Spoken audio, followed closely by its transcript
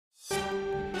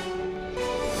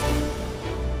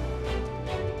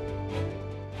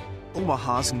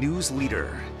Omaha's news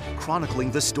leader,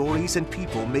 chronicling the stories and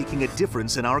people making a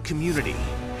difference in our community.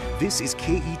 This is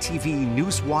KETV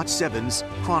News Watch 7's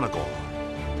Chronicle.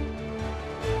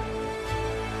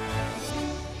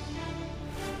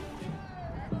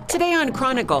 Today on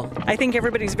Chronicle. I think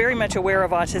everybody's very much aware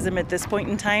of autism at this point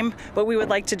in time, but we would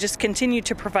like to just continue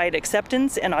to provide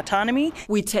acceptance and autonomy.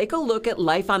 We take a look at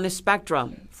life on the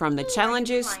spectrum, from the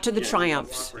challenges to the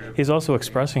triumphs. He's also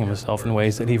expressing himself in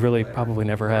ways that he really probably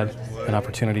never had an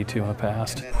opportunity to in the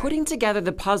past. Putting together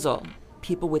the puzzle.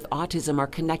 People with autism are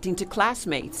connecting to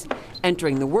classmates,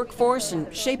 entering the workforce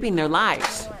and shaping their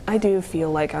lives. I do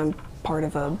feel like I'm part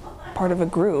of a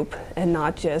group, and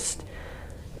not just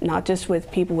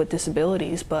with people with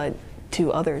disabilities, but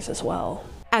to others as well.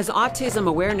 As Autism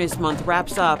Awareness Month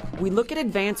wraps up, we look at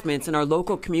advancements in our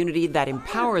local community that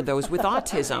empower those with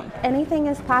autism. Anything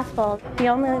is possible. The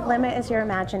only limit is your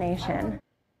imagination.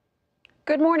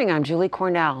 Good morning, I'm Julie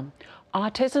Cornell.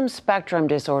 Autism spectrum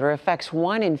disorder affects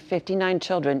 1 in 59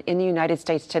 children in the United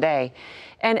States today.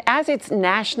 And as its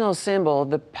national symbol,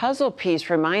 the puzzle piece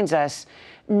reminds us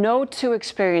no two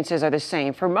experiences are the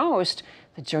same. For most,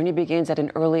 the journey begins at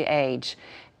an early age.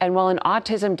 And while an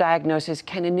autism diagnosis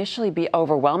can initially be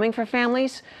overwhelming for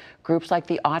families, groups like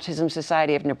the Autism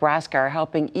Society of Nebraska are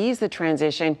helping ease the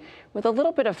transition with a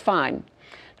little bit of fun.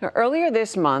 Now, earlier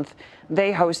this month,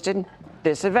 they hosted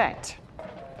this event.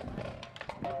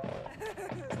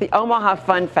 The Omaha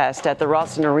Fun Fest at the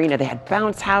Ralston Arena. They had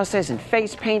bounce houses and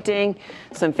face painting.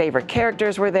 Some favorite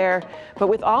characters were there. But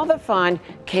with all the fun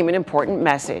came an important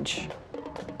message.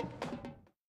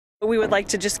 We would like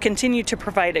to just continue to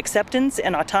provide acceptance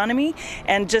and autonomy,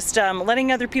 and just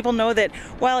letting other people know that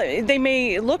while they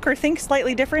may look or think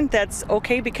slightly different, that's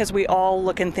okay, because we all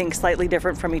look and think slightly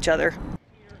different from each other.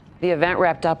 The event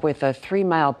wrapped up with a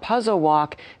 3-mile puzzle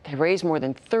walk. They raised more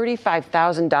than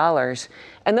 $35,000.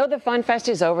 And though the Fun Fest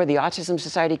is over, the Autism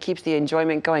Society keeps the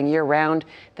enjoyment going year-round.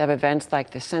 They have events like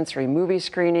the sensory movie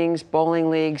screenings, bowling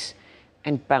leagues,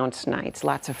 and bounce nights.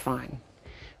 Lots of fun.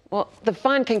 Well, the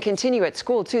fun can continue at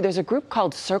school, too. There's a group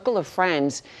called Circle of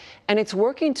Friends, and it's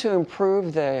working to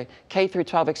improve the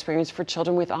K-12 experience for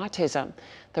children with autism.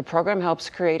 The program helps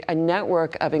create a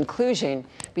network of inclusion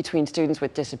between students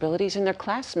with disabilities and their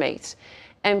classmates.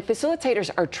 And facilitators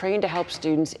are trained to help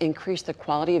students increase the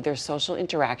quality of their social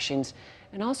interactions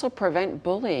and also prevent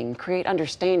bullying, create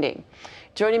understanding.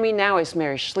 Joining me now is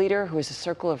Mary Schlueter, who is a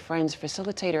Circle of Friends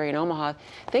facilitator in Omaha.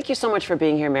 Thank you so much for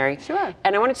being here, Mary. Sure.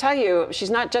 And I want to tell you, she's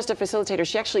not just a facilitator,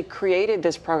 she actually created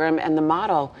this program and the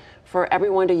model for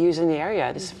everyone to use in the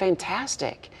area. This is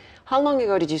fantastic. How long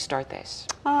ago did you start this?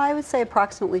 I would say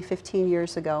approximately 15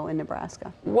 years ago in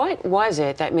Nebraska. What was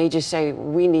it that made you say,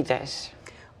 we need this?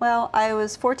 Well, I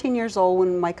was 14 years old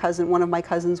when one of my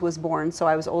cousins was born, so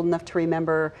I was old enough to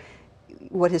remember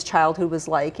what his childhood was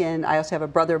like, and I also have a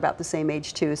brother about the same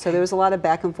age too, so there was a lot of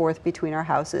back and forth between our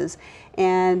houses.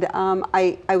 And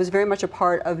I was very much a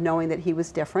part of knowing that he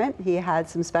was different. He had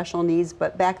some special needs,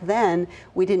 but back then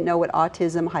we didn't know what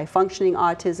autism, high functioning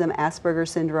autism,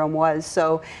 Asperger's syndrome was,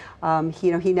 so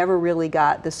he never really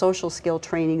got the social skill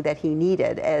training that he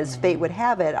needed. As fate would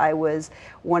have it, I was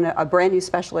a brand new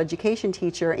special education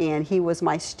teacher, and he was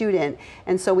my student,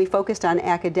 and so we focused on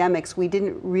academics. We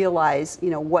didn't realize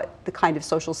what the kind of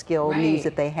social skill needs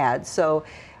that they had. So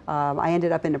I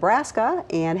ended up in Nebraska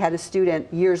and had a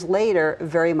student years later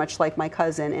very much like my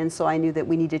cousin, and so I knew that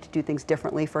we needed to do things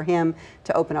differently for him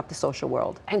to open up the social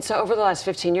world. And so over the last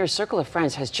 15 years, Circle of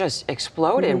Friends has just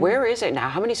exploded. Where is it now?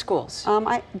 How many schools?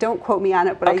 Don't quote me on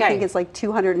it, but I think it's like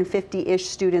 250-ish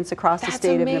students across the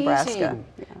state of Nebraska.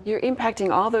 Yeah. You're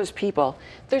impacting all those people.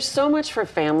 There's so much for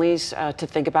families to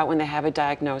think about when they have a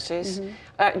diagnosis.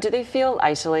 Do they feel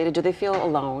isolated? Do they feel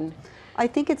alone? I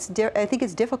think it's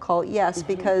difficult, yes,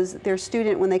 because their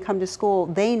student, when they come to school,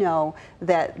 they know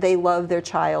that they love their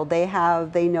child. They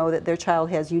know that their child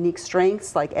has unique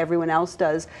strengths like everyone else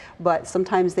does, but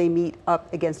sometimes they meet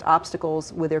up against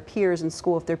obstacles with their peers in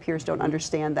school if their peers don't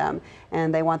understand them.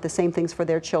 And they want the same things for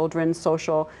their children,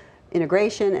 social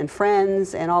integration and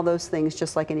friends and all those things,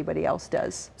 just like anybody else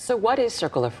does. So what is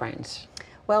Circle of Friends?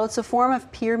 Well, it's a form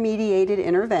of peer-mediated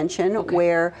intervention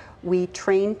where we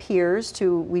train peers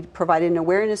we provide an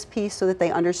awareness piece so that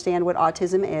they understand what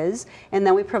autism is, and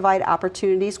then we provide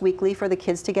opportunities weekly for the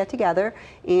kids to get together,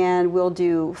 and we'll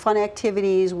do fun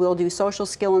activities, we'll do social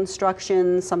skill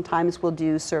instruction, sometimes we'll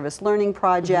do service learning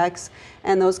projects,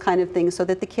 and those kind of things so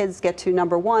that the kids get to,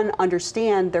 number one,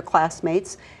 understand their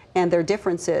classmates, and their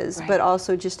differences, Right. but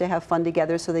also just to have fun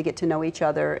together so they get to know each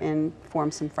other and form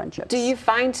some friendships. Do you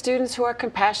find students who are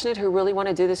compassionate, who really want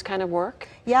to do this kind of work?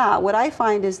 Yeah, what I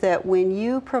find is that when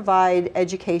you provide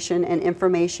education and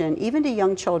information, even to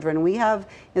young children, we have,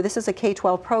 this is a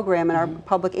K-12 program in our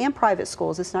public and private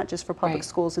schools. It's not just for public Right.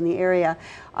 schools in the area.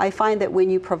 I find that when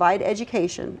you provide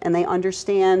education and they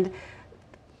understand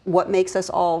what makes us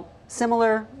all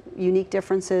similar, unique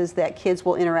differences, that kids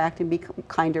will interact and become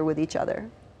kinder with each other.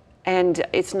 And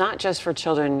it's not just for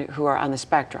children who are on the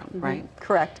spectrum, right?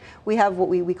 Correct. We have what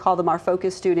we call them our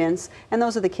focus students, and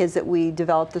those are the kids that we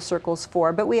develop the circles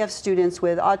for. But we have students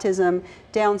with autism,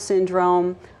 Down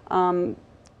syndrome,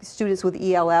 students with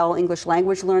ELL, English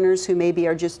language learners, who maybe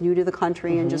are just new to the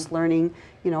country and just learning,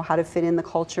 how to fit in the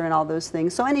culture and all those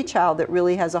things. So any child that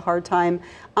really has a hard time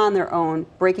on their own,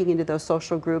 breaking into those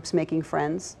social groups, making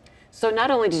friends. So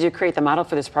not only did you create the model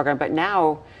for this program, but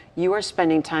now you are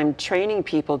spending time training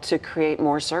people to create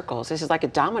more circles. This is like a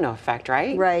domino effect,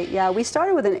 right? Right, yeah. We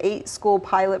started with an 8-school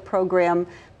pilot program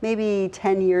maybe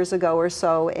 10 years ago or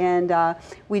so, and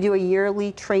we do a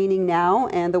yearly training now,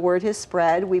 and the word has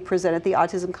spread. We present at the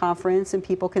Autism Conference, and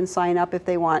people can sign up if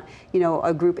they want,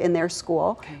 a group in their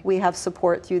school. Okay. We have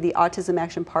support through the Autism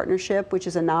Action Partnership, which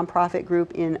is a nonprofit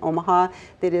group in Omaha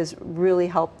that has really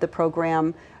helped the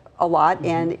program a lot,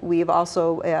 and we've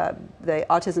also, the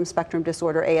Autism Spectrum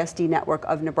Disorder ASD Network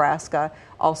of Nebraska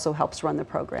also helps run the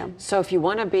program. So if you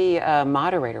want to be a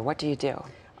moderator, what do you do?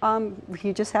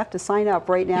 You just have to sign up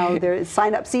right now. There's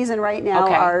sign up season right now.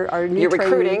 Okay. Our new You're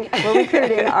training, recruiting. We're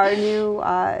recruiting our new,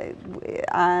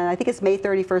 I think it's May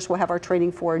 31st, we'll have our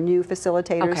training for new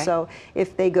facilitators. Okay. So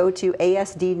if they go to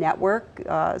ASD Network,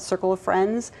 Circle of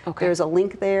Friends, Okay. there's a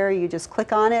link there. You just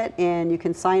click on it and you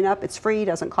can sign up. It's free,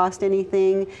 doesn't cost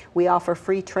anything. We offer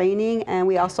free training, and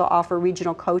we also offer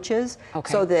regional coaches,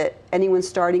 Okay. so that anyone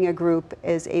starting a group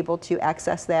is able to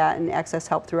access that and access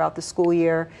help throughout the school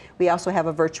year. We also have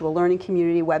a virtual learning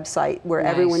community website where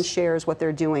Nice. everyone shares what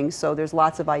they're doing, so there's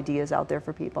lots of ideas out there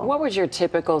for people. What would your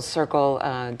typical circle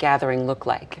gathering look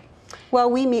like?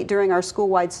 Well, we meet during our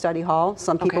school-wide study hall.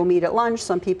 Some people Okay. meet at lunch,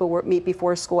 some people meet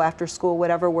before school, after school,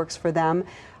 whatever works for them.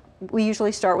 We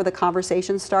usually start with a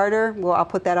conversation starter. Well, I'll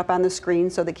put that up on the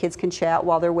screen so the kids can chat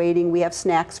while they're waiting. We have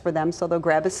snacks for them, so they'll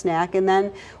grab a snack, and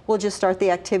then we'll just start the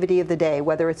activity of the day,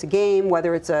 whether it's a game,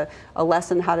 whether it's a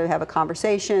lesson, how to have a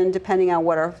conversation, depending on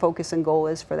what our focus and goal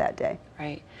is for that day.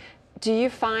 Right. Do you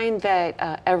find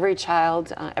that every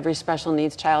child, every special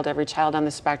needs child, every child on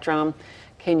the spectrum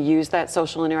can use that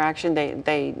social interaction?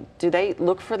 Do they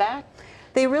look for that?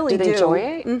 They really do. Do they enjoy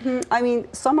it? I mean,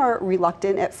 some are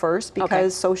reluctant at first because Okay.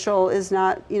 social is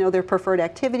not, their preferred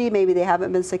activity. Maybe they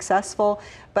haven't been successful.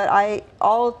 But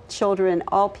all children,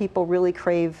 all people really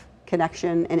crave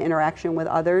connection and interaction with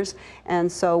others.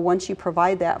 And so once you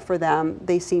provide that for them,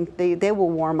 they will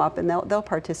warm up and they'll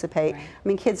participate. Right. I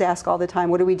mean, kids ask all the time,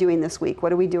 what are we doing this week?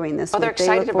 What are we doing this week? They're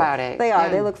excited about it. They are.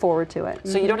 Yeah. They look forward to it.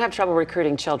 So you don't have trouble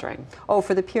recruiting children? Oh,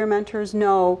 for the peer mentors,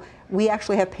 no. We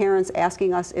actually have parents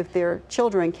asking us if their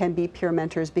children can be peer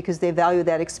mentors because they value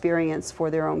that experience for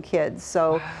their own kids.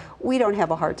 So we don't have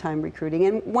a hard time recruiting.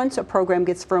 And once a program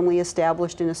gets firmly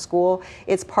established in a school,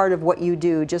 it's part of what you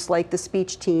do, just like the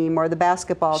speech team or the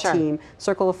basketball Sure. team.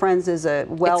 Circle of Friends is a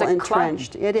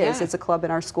well-entrenched. club. It is. Yeah. It's a club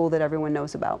in our school that everyone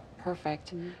knows about.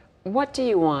 Perfect. What do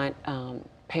you want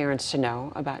parents to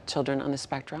know about children on the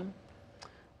spectrum?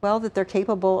 Well, that they're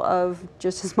capable of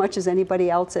just as much as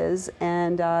anybody else is,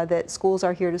 and that schools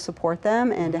are here to support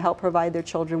them and to help provide their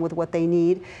children with what they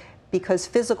need, because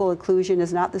physical inclusion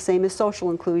is not the same as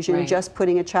social inclusion. Right. Just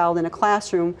putting a child in a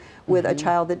classroom with a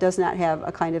child that does not have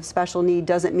a kind of special need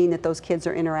doesn't mean that those kids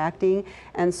are interacting.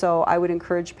 And so I would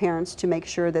encourage parents to make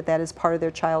sure that that is part of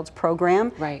their child's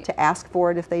program, Right. to ask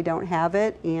for it if they don't have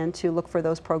it, and to look for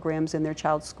those programs in their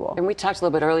child's school. And we talked a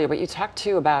little bit earlier, but you talked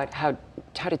too about how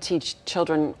to teach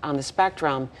children on the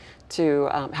spectrum to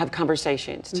have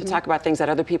conversations, to talk about things that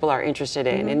other people are interested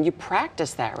in. And you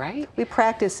practice that, right? We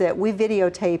practice it, we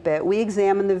videotape it, we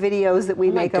examine the videos that we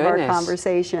Oh my make of our goodness.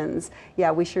 conversations.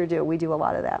 Yeah, we sure do. We do a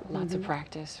lot of that. Lots of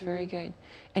practice. Very good.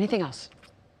 Anything else?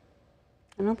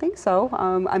 I don't think so.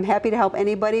 I'm happy to help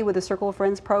anybody with the Circle of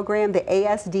Friends program. The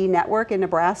ASD Network in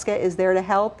Nebraska is there to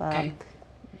help. Okay.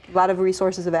 A lot of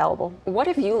resources available. What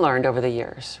have you learned over the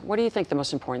years? What do you think the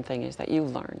most important thing is that you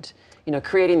learned?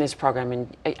 Creating this program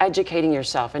and educating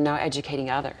yourself and now educating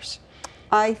others.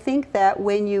 I think that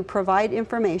when you provide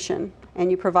information and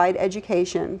you provide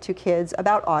education to kids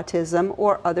about autism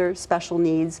or other special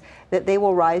needs, that they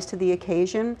will rise to the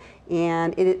occasion.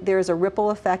 And there's a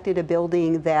ripple effect at a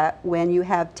building that when you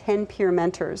have 10 peer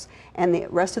mentors and the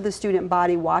rest of the student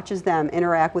body watches them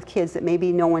interact with kids that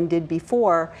maybe no one did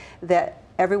before, that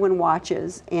everyone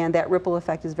watches, and that ripple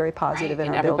effect is very positive in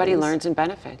and our everybody buildings. learns and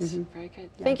benefits. Very good.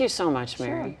 Thank you so much,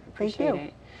 Mary. Sure. Appreciate Thank you.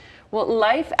 it. Well,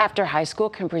 life after high school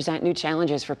can present new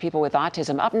challenges for people with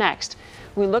autism. Up next,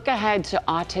 we look ahead to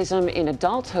autism in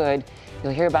adulthood.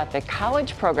 You'll hear about the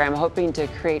college program hoping to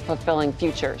create fulfilling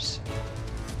futures.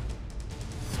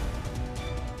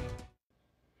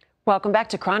 Welcome back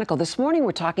to Chronicle. This morning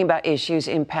we're talking about issues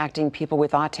impacting people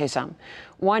with autism.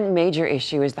 One major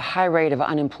issue is the high rate of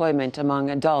unemployment among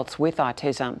adults with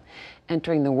autism.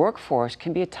 Entering the workforce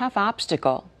can be a tough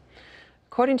obstacle.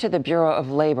 According to the Bureau of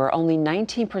Labor, only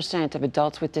 19% of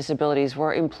adults with disabilities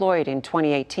were employed in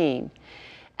 2018.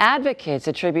 Advocates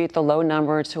attribute the low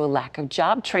number to a lack of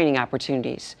job training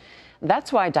opportunities.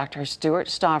 That's why Dr. Stuart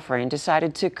Stoffren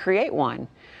decided to create one.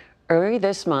 Early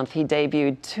this month, he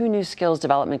debuted 2 new skills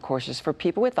development courses for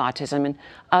people with autism and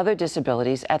other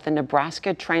disabilities at the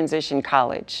Nebraska Transition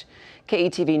College.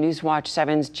 KETV News Watch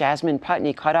 7's Jasmine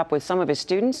Putney caught up with some of his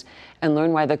students and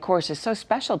learned why the course is so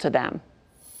special to them.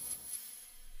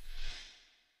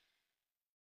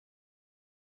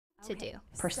 To do.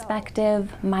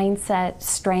 Perspective, mindset,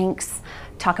 strengths,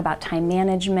 talk about time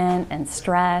management and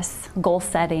stress, goal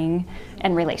setting,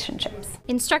 and relationships.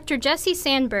 Instructor Jessie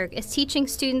Sandberg is teaching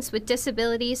students with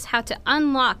disabilities how to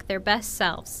unlock their best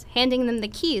selves, handing them the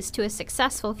keys to a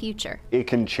successful future. It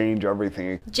can change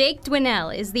everything. Jake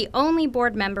Dwinell is the only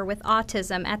board member with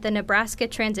autism at the Nebraska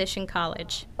Transition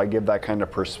College. I give that kind of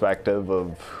perspective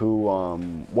of who,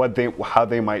 how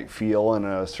they might feel in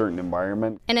a certain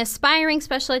environment. An aspiring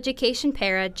special education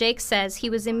para, Jake says he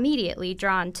was immediately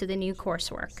drawn to the new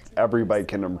coursework. Everybody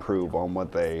can improve on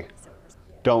what they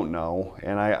don't know,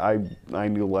 and I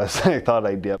knew less than I thought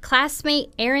I did.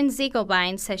 Classmate Erin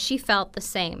Ziegelbein says she felt the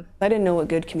same. I didn't know what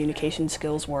good communication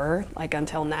skills were, like,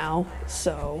 until now,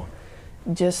 so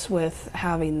just with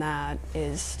having that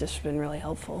is just been really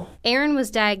helpful. Erin was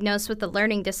diagnosed with a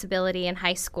learning disability in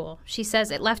high school. She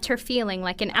says it left her feeling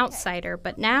like an outsider,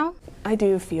 but now I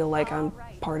do feel like I'm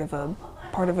part of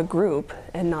a group,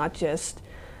 and not just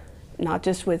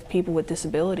with people with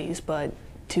disabilities, but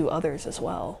to others as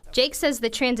well. Jake says the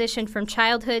transition from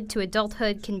childhood to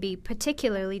adulthood can be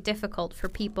particularly difficult for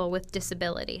people with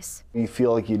disabilities. You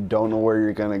feel like you don't know where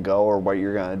you're going to go or what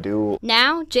you're going to do.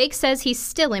 Now, Jake says he's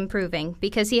still improving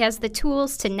because he has the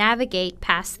tools to navigate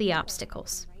past the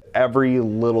obstacles. Every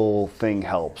little thing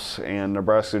helps, and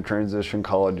Nebraska Transition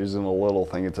College isn't a little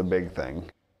thing, it's a big thing.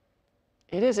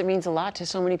 It is. It means a lot to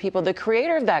so many people. The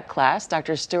creator of that class,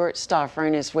 Dr. Stuart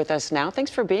Stoffren, is with us now. Thanks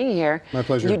for being here. My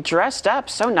pleasure. You dressed up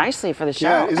so nicely for the show.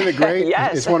 Yeah, isn't it great?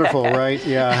 Yes. It's wonderful, right?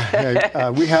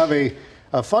 Yeah. We have a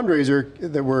fundraiser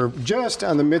that we're just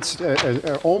on the midst,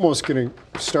 almost going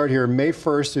to start here May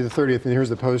 1st through the 30th, and here's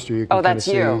the poster. You can oh, that's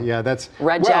kind of you. See. Yeah, that's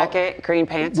red jacket, green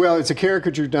pants. Well, it's a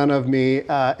caricature done of me,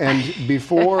 and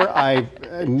before I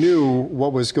knew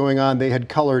what was going on, they had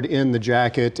colored in the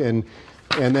jacket, and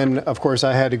then, of course,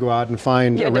 I had to go out and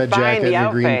find a red jacket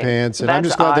and green pants. And I'm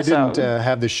just glad they didn't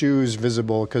have the shoes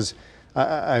visible, because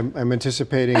I'm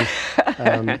anticipating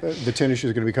the tennis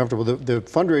shoes are going to be comfortable. The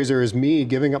fundraiser is me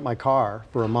giving up my car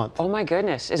for a month. Oh, my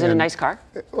goodness. Is it a nice car?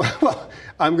 Well,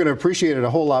 I'm going to appreciate it a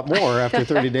whole lot more after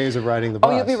 30 days of riding the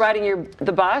bus. Oh, you'll be riding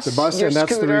the bus? The bus, your and that's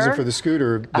scooter? the reason for the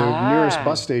scooter. The nearest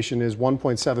bus station is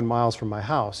 1.7 miles from my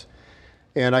house.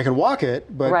 And I can walk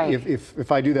it, but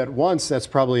if I do that once, that's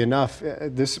probably enough.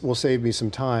 This will save me some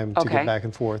time to get back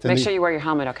and forth. Make sure you wear your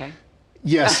helmet, okay?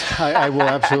 Yes, I will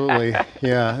absolutely.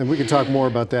 Yeah, and we can talk more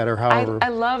about that or however. I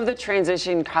love the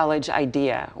transition college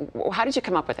idea. How did you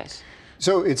come up with this?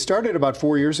 So it started about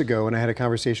 4 years ago, and I had a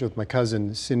conversation with my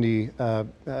cousin, Cindy.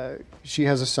 She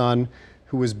has a son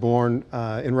who was born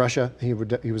in Russia. He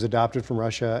was adopted from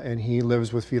Russia, and he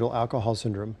lives with fetal alcohol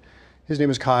syndrome. His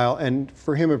name is Kyle, and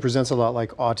for him it presents a lot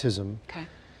like autism.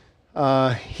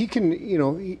 Okay. He can,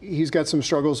 he's got some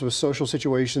struggles with social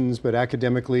situations, but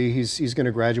academically he's going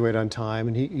to graduate on time,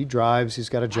 and he drives. He's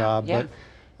got a job, but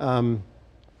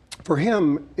for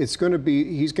him it's going to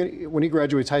be when he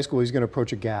graduates high school, he's going to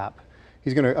approach a gap.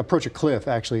 He's going to approach a cliff,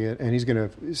 actually, and he's going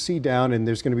to see down, and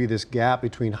there's going to be this gap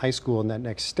between high school and that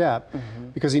next step,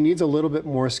 because he needs a little bit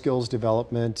more skills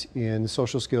development in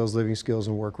social skills, living skills,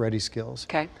 and work-ready skills.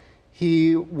 Okay.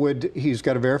 He's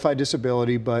got a verified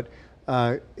disability, but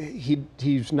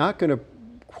he's not going to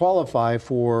qualify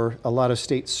for a lot of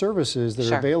state services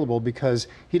that are available, because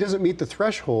he doesn't meet the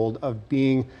threshold of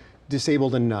being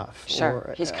disabled enough. Sure,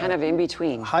 or, he's kind of in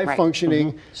between. High right.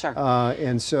 functioning, Sure.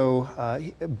 and so,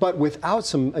 but without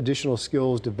some additional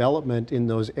skills development in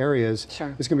those areas,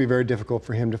 sure. it's going to be very difficult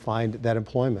for him to find that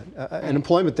employment, an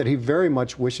employment that he very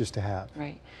much wishes to have.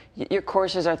 Right. Your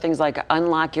courses are things like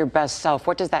Unlock Your Best Self.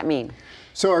 What does that mean?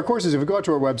 So our courses, if we go out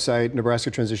to our website,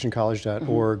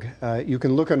 nebraskatransitioncollege.org, you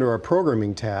can look under our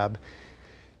programming tab.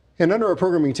 And under our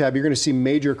programming tab, you're going to see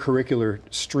major curricular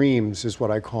streams, is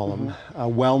what I call them.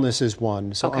 Wellness is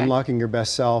one. So Unlocking Your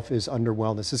Best Self is under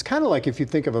wellness. It's kind of like if you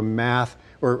think of a math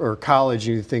or college,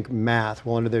 you think math.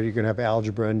 Well, under there, you're going to have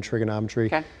algebra and trigonometry.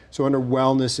 Okay. So under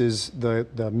wellness is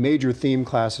the major theme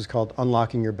class is called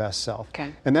Unlocking Your Best Self.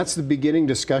 Okay. And that's the beginning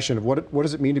discussion of what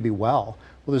does it mean to be well?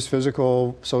 Well, there's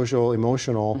physical, social,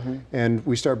 emotional, and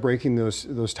we start breaking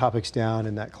those topics down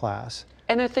in that class.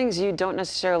 And there are things you don't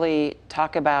necessarily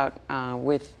talk about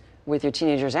with your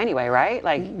teenagers anyway, right?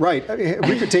 Like right. I mean,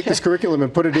 we could take this curriculum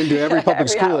and put it into every public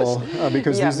school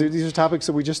because these are topics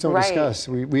that we just don't discuss.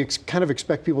 We kind of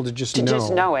expect people to just know. To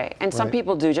just know it. And some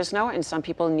people do just know it, and some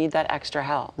people need that extra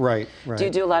help. Right, right. Do you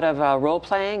do a lot of role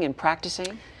playing and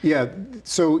practicing? Yeah,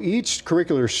 so each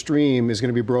curricular stream is going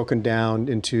to be broken down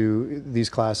into these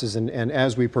classes, and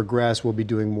as we progress, we'll be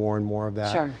doing more and more of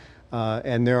that. Sure.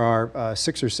 And there are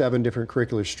 6 or 7 different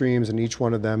curricular streams, and each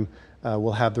one of them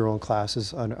will have their own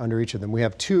classes under each of them. We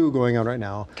have 2 going on right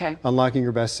now. Okay. Unlocking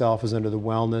Your Best Self is under the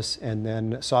wellness, and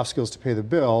then Soft Skills to Pay the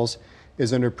Bills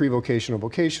is under pre-vocational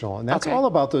vocational. And that's all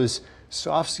about those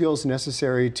soft skills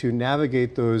necessary to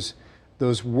navigate those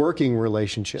working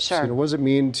relationships. Sure. You know, what does it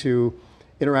mean to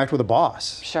interact with a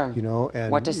boss? Sure. You know,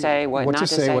 and what to say, what not to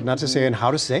say, what not to say, and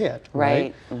how to say it.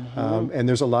 Right. And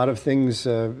there's a lot of things,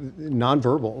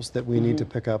 nonverbals, that we need to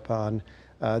pick up on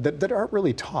that aren't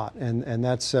really taught, and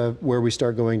that's where we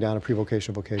start going down a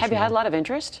pre-vocational vocational. Have you had a lot of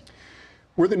interest?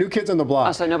 We're the new kids on the block.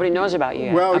 Oh, so nobody knows about you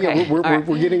yet. Well, yeah,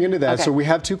 we're getting into that. Okay. So we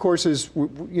have 2 courses.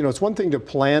 You know, it's one thing to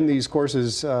plan these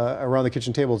courses around the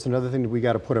kitchen table. It's another thing that we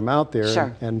got to put them out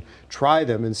there and try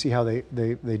them and see how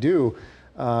they do.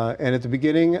 And at the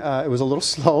beginning, it was a little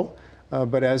slow.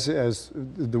 But as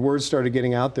the words started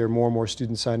getting out there, more and more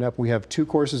students signed up. We have 2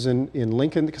 courses in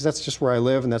Lincoln, because that's just where I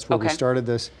live, and that's where we started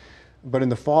this. But in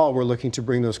the fall, we're looking to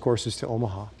bring those courses to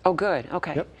Omaha. Oh, good.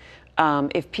 Okay. Yep.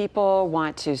 If people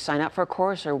want to sign up for a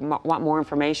course or want more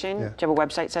information, do you have a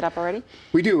website set up already?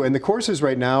 We do, and the courses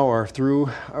right now are through,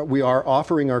 we are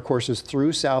offering our courses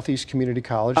through Southeast Community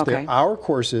College. They're our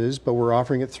courses, but we're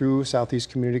offering it through Southeast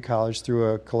Community College through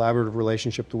a collaborative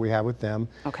relationship that we have with them.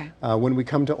 Okay. When we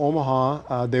come to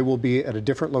Omaha, they will be at a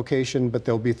different location, but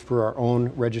they'll be through our own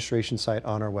registration site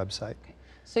on our website.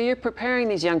 So you're preparing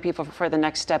these young people for the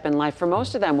next step in life. For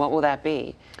most of them, what will that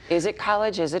be? Is it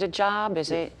college? Is it a job? Is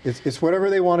it? It's whatever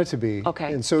they want it to be.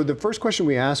 Okay. And so the first question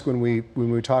we ask when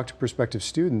we talk to prospective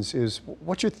students is,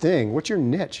 what's your thing? What's your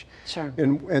niche? Sure.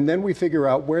 And then we figure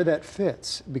out where that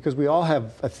fits, because we all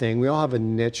have a thing, we all have a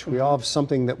niche, we all have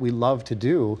something that we love to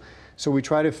do. So we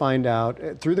try to find out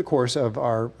through the course of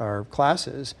our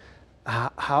classes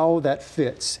how that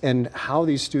fits and how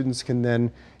these students can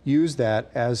then use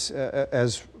that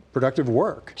as productive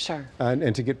work. Sure.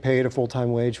 And to get paid a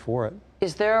full-time wage for it.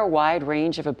 Is there a wide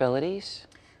range of abilities?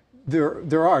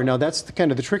 There are. Now that's kind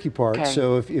of the tricky part. Okay.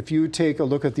 So if you take a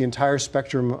look at the entire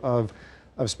spectrum of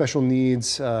special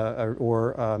needs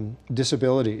or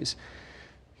disabilities,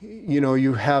 you know,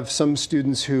 you have some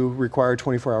students who require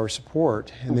 24-hour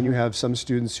support, and then you have some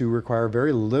students who require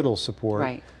very little support,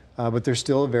 right. But they're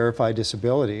still a verified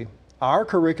disability. Our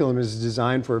curriculum is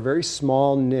designed for a very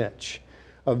small niche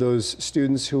of those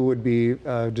students who would be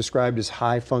described as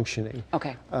high functioning.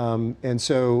 Okay. And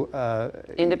so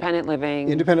independent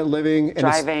living,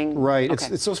 driving, right? Okay.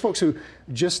 It's those folks who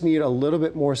just need a little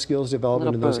bit more skills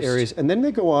development in those areas, and then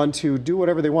they go on to do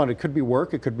whatever they want. It could be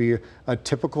work, it could be a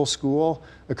typical school,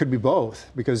 it could be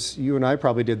both, because you and I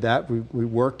probably did that. We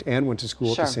worked and went to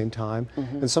school at the same time,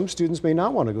 and some students may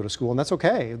not want to go to school, and that's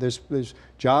okay. There's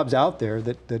jobs out there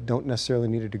that don't necessarily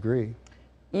need a degree.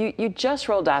 You just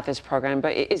rolled out this program,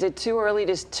 but is it too early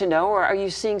to know, or are you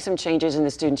seeing some changes in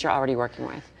the students you're already working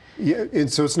with? Yeah,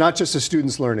 and so it's not just the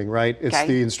students learning, right? It's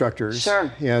the instructors. Sure.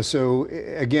 Yeah, so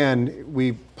again,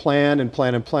 we plan and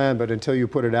plan and plan, but until you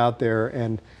put it out there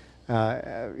and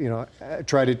you know,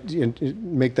 try to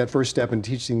make that first step in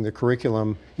teaching the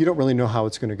curriculum, you don't really know how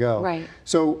it's going to go. Right.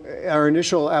 So our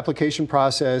initial application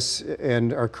process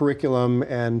and our curriculum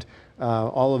and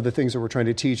all of the things that we're trying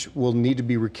to teach will need to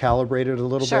be recalibrated a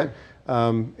little bit.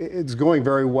 It's going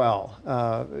very well.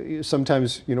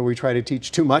 Sometimes, you know, we try to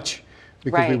teach too much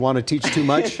because we want to teach too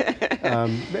much.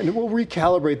 And we'll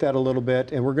recalibrate that a little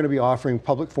bit, and we're going to be offering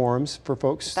public forums for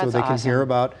folks so they can hear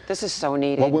about this is so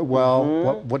needed. What went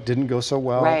well, what didn't go so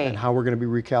well, and how we're going to be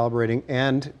recalibrating,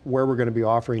 and where we're going to be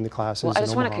offering the classes. Well, I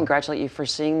just in want Omaha. to congratulate you for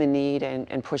seeing the need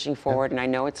and pushing forward. And I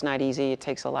know it's not easy. It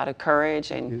takes a lot of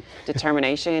courage and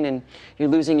determination, and you're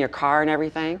losing your car and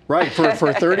everything. Right,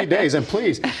 for 30 days. And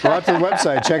please, go out to the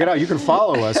website, check it out. You can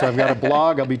follow us. I've got a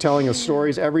blog. I'll be telling us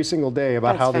stories every single day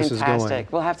about how this is going.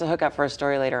 We'll have to hook up for a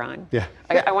story later on. Yeah.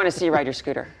 I want to see you ride your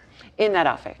scooter in that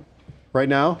outfit. Right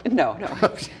now? No.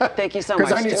 Thank you so much,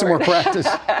 Because I need some more practice.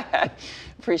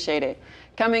 Appreciate it.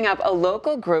 Coming up, a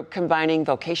local group combining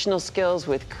vocational skills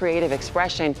with creative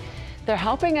expression. They're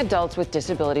helping adults with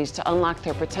disabilities to unlock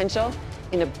their potential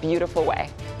in a beautiful way.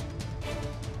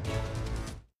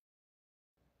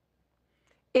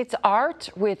 It's art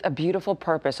with a beautiful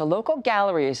purpose. A local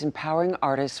gallery is empowering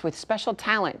artists with special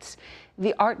talents.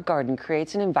 The Art Garden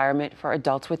creates an environment for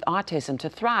adults with autism to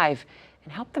thrive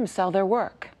and help them sell their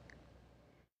work.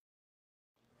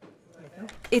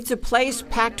 It's a place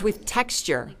packed with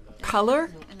texture,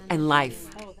 color, and life.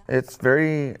 It's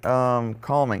very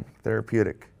calming,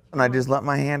 therapeutic. And I just let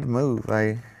my hand move.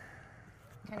 I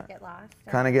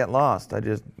kind of get lost. I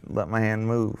just let my hand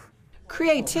move.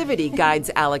 Creativity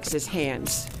guides Alex's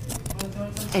hands.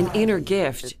 An inner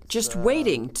gift just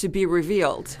waiting to be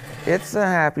revealed. It's a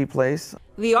happy place.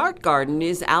 The Art Garden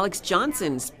is Alex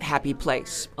Johnson's happy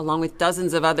place, along with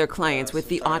dozens of other clients with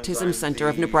the Autism Center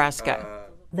of Nebraska.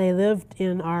 They lived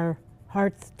in our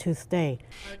hearts to stay.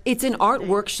 It's an art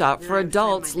workshop for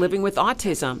adults living with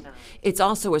autism. It's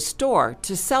also a store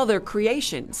to sell their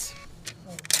creations.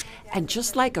 And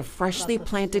just like a freshly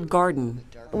planted garden,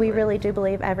 we really do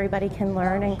believe everybody can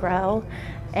learn and grow.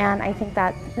 And I think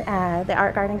that the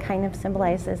Art Garden kind of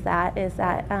symbolizes that, is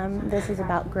that this is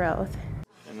about growth.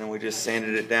 And then we just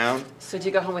sanded it down. So did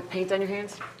you go home with paint on your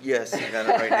hands? Yes, I got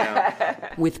it right now.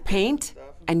 With paint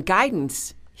and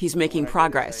guidance, he's making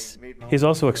progress. He's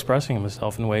also expressing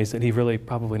himself in ways that he really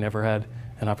probably never had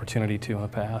an opportunity to in the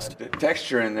past. The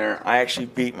texture in there, I actually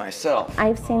beat myself.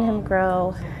 I've seen him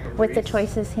grow with the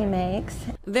choices he makes.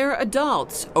 They're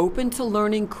adults open to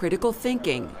learning critical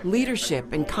thinking,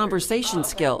 leadership, and conversation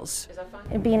skills.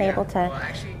 Being able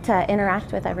to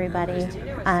interact with everybody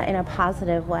in a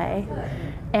positive way,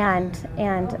 and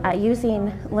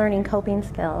using learning coping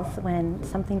skills when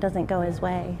something doesn't go his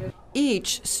way.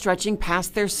 Each stretching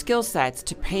past their skill sets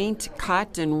to paint,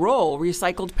 cut, and roll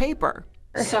recycled paper.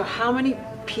 So how many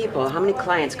people, how many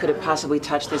clients could have possibly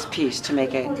touched this piece to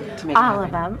make it all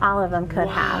of them could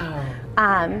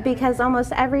have, because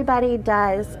almost everybody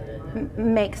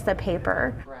makes the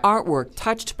paper. Artwork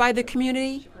touched by the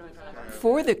community,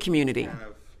 for the community.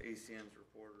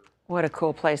 What a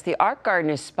cool place. The Art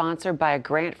Garden is sponsored by a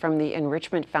grant from the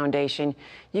Enrichment Foundation.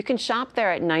 You can shop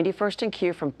there at 91st and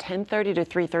Q from 10:30 to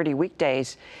 3:30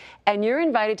 weekdays. And you're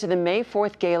invited to the May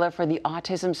 4th Gala for the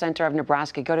Autism Center of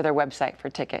Nebraska. Go to their website for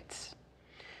tickets.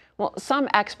 Well, some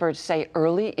experts say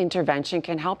early intervention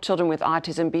can help children with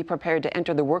autism be prepared to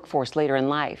enter the workforce later in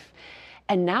life.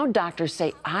 And now doctors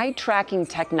say eye tracking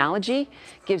technology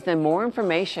gives them more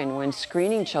information when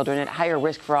screening children at higher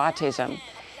risk for autism.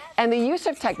 And the use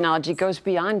of technology goes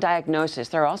beyond diagnosis.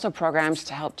 There are also programs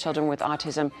to help children with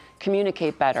autism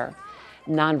communicate better.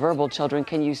 Nonverbal children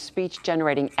can use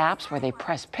speech-generating apps where they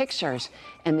press pictures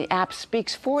and the app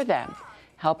speaks for them,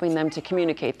 helping them to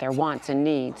communicate their wants and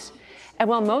needs. And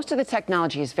while most of the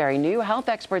technology is very new, health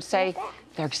experts say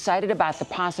they're excited about the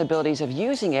possibilities of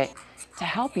using it to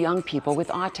help young people with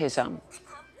autism.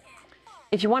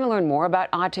 If you want to learn more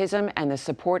about autism and the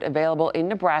support available in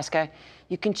Nebraska,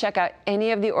 you can check out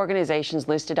any of the organizations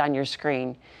listed on your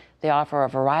screen. They offer a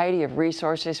variety of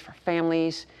resources for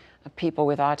families of people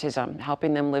with autism,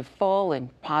 helping them live full and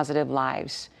positive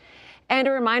lives. And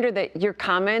a reminder that your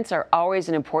comments are always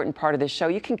an important part of the show.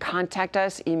 You can contact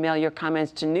us, email your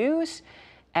comments to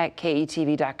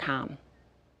news@ketv.com.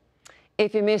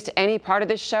 If you missed any part of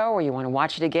this show or you want to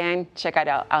watch it again, check it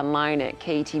out online at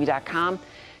ketv.com.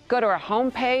 Go to our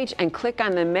homepage and click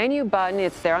on the menu button.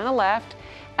 It's there on the left,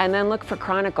 and then look for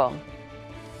Chronicle.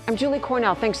 I'm Julie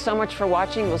Cornell. Thanks so much for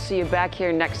watching. We'll see you back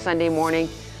here next Sunday morning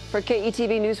for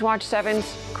KETV Newswatch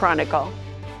 7's Chronicle.